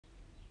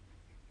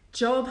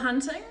Job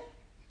hunting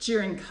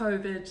during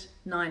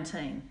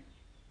COVID-19.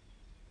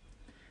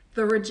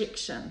 The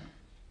rejection.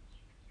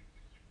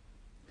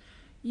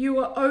 You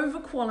are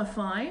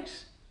overqualified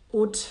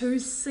or too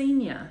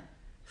senior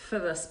for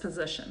this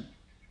position.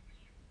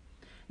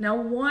 Now,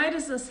 why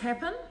does this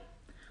happen?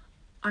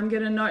 I'm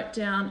going to note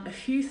down a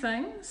few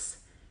things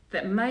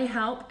that may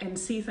help and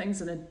see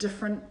things in a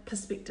different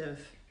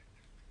perspective.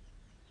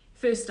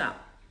 First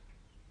up,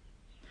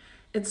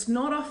 it's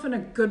not often a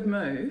good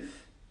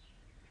move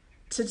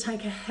to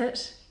take a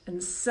hit in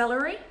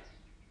salary.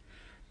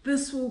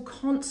 This will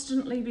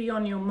constantly be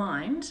on your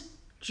mind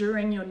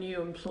during your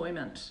new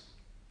employment.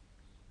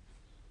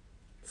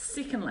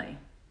 Secondly,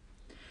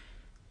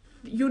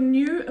 your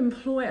new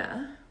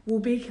employer will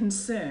be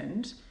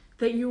concerned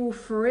that you will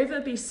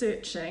forever be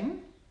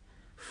searching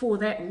for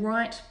that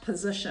right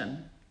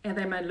position and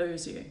they may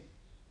lose you.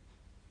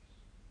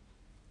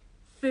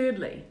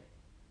 Thirdly,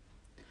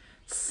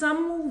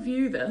 some will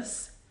view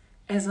this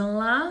as a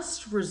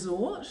last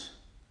resort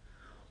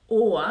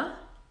or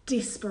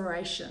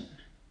desperation.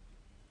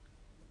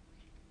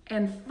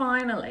 And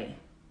finally,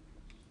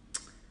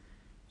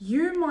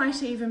 you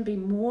might even be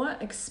more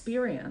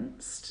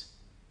experienced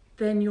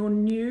than your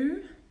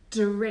new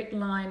direct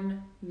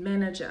line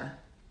manager,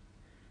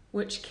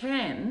 which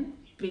can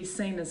be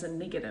seen as a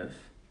negative.